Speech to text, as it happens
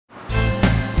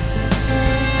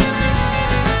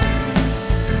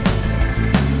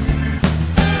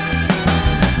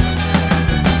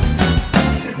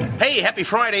Happy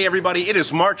Friday, everybody. It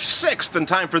is March 6th and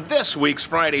time for this week's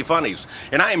Friday Funnies.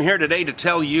 And I am here today to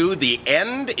tell you the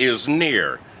end is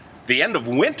near. The end of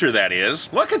winter, that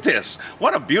is. Look at this.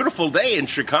 What a beautiful day in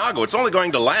Chicago. It's only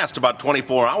going to last about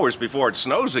 24 hours before it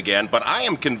snows again, but I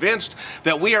am convinced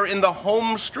that we are in the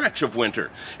home stretch of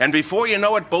winter. And before you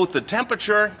know it, both the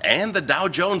temperature and the Dow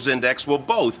Jones Index will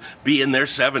both be in their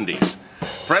 70s.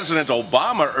 President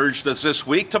Obama urged us this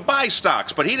week to buy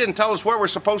stocks, but he didn't tell us where we're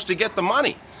supposed to get the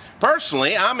money.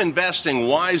 Personally, I'm investing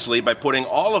wisely by putting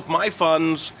all of my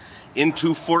funds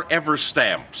into forever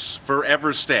stamps.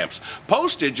 Forever stamps.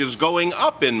 Postage is going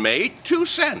up in May 2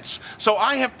 cents. So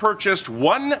I have purchased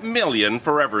 1 million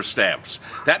forever stamps.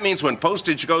 That means when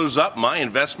postage goes up, my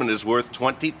investment is worth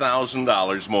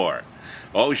 $20,000 more.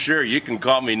 Oh, sure, you can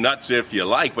call me nuts if you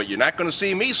like, but you're not going to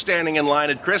see me standing in line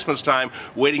at Christmas time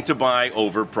waiting to buy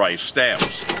overpriced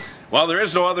stamps. Well, there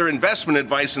is no other investment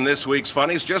advice in this week's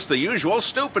Funnies, just the usual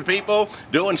stupid people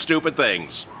doing stupid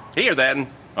things. Here, then,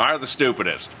 are the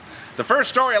stupidest. The first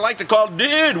story I like to call,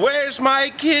 Dude, Where's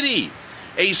My Kitty?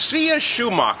 Asa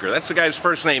Schumacher, that's the guy's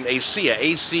first name, Asa,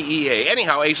 A-C-E-A.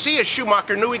 Anyhow, Asa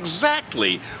Schumacher knew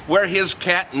exactly where his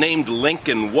cat named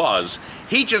Lincoln was.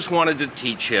 He just wanted to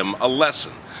teach him a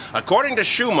lesson. According to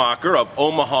Schumacher of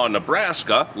Omaha,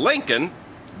 Nebraska, Lincoln,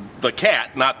 the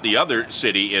cat, not the other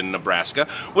city in Nebraska,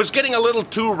 was getting a little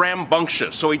too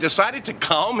rambunctious, so he decided to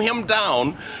calm him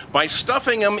down by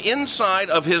stuffing him inside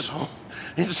of his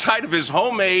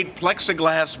homemade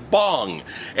plexiglass bong,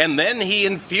 and then he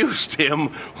infused him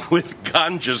with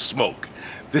ganja smoke.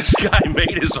 This guy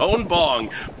made his own bong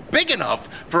big enough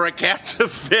for a cat to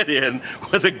fit in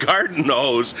with a garden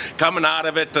hose coming out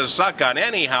of it to suck on.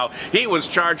 Anyhow, he was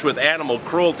charged with animal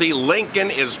cruelty.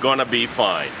 Lincoln is gonna be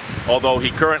fine, although he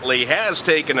currently has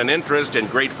taken an interest in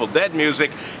Grateful Dead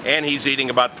music, and he's eating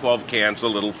about 12 cans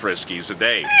of Little Friskies a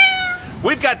day.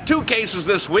 We've got 2 cases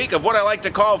this week of what I like to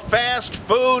call fast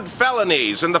food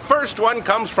felonies, and the first one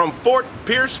comes from Fort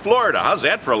Pierce, Florida. How's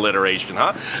that for alliteration,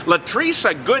 huh?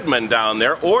 Latricia Goodman down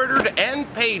there ordered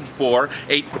and paid for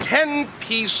a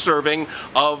 10-piece serving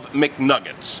of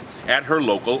McNuggets at her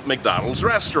local McDonald's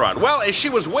restaurant. Well, as she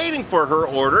was waiting for her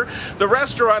order, the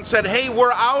restaurant said, "Hey,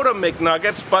 we're out of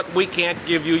McNuggets, but we can't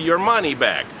give you your money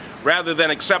back." Rather than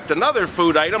accept another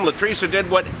food item, Latricia did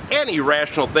what any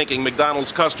rational thinking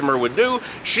McDonald's customer would do.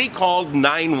 She called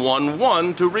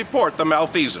 911 to report the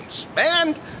malfeasance.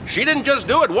 And she didn't just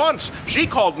do it once. She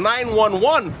called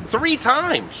 911 3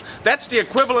 times. That's the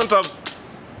equivalent of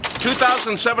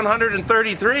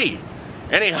 2,733.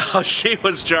 Anyhow, she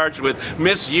was charged with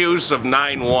misuse of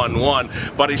 911,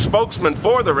 but a spokesman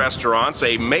for the restaurants,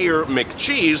 a Mayor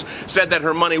McCheese, said that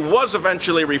her money was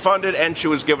eventually refunded and she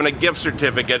was given a gift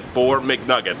certificate for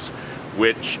McNuggets,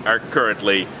 which are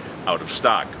currently out of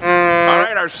stock. All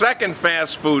right, our second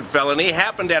fast food felony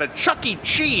happened at a Chuck E.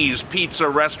 Cheese pizza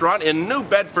restaurant in New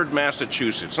Bedford,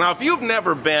 Massachusetts. Now, if you've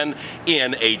never been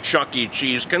in a Chuck E.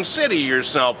 Cheese, consider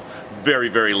yourself very,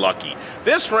 very lucky.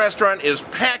 This restaurant is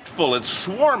packed full. It's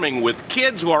swarming with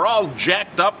kids who are all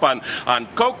jacked up on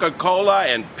Coca-Cola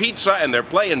and pizza, and they're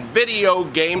playing video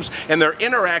games, and they're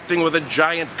interacting with a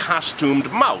giant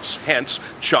costumed mouse, hence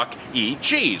Chuck E.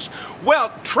 Cheese. Well,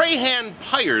 Trahan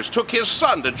Pyers took his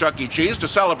son to Chuck E. Cheese to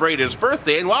celebrate his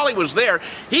birthday, and while he was there,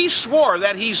 he swore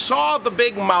that he saw the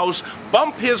big mouse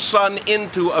bump his son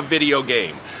into a video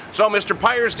game. So Mr.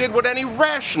 Pyers did what any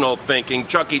rational thinking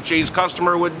Chuck E. Cheese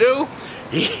customer would do.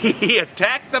 He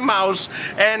attacked the mouse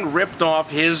and ripped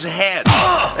off his head.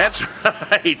 That's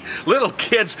right. Little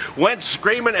kids went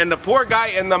screaming, and the poor guy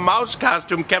in the mouse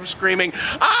costume kept screaming,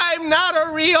 "I'm not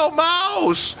a real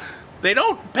mouse! They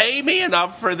don't pay me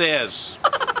enough for this."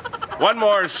 One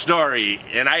more story,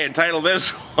 and I entitled this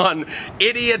one,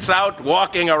 Idiots Out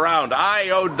Walking Around.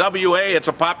 IOWA, it's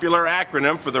a popular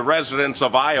acronym for the residents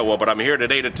of Iowa, but I'm here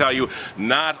today to tell you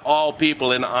not all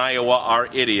people in Iowa are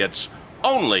idiots,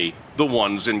 only the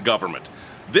ones in government.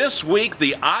 This week,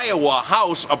 the Iowa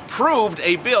House approved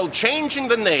a bill changing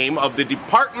the name of the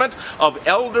Department of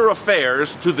Elder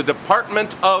Affairs to the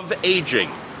Department of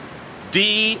Aging,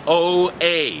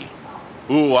 DOA.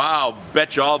 Ooh, I'll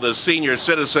bet you all the senior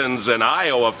citizens in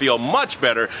Iowa feel much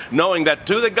better knowing that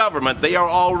to the government they are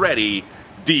already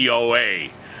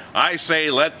DOA. I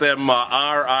say let them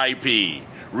RIP.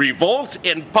 Revolt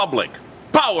in public.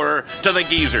 Power to the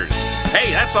geezers.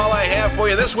 Hey, that's all I have for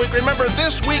you this week. Remember,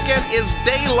 this weekend is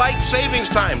daylight savings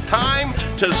time. Time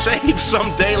to save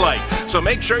some daylight. So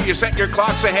make sure you set your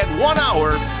clocks ahead 1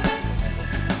 hour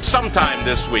sometime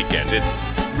this weekend. It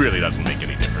really doesn't make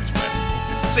any difference, but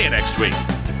see you next week.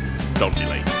 Don't be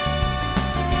late.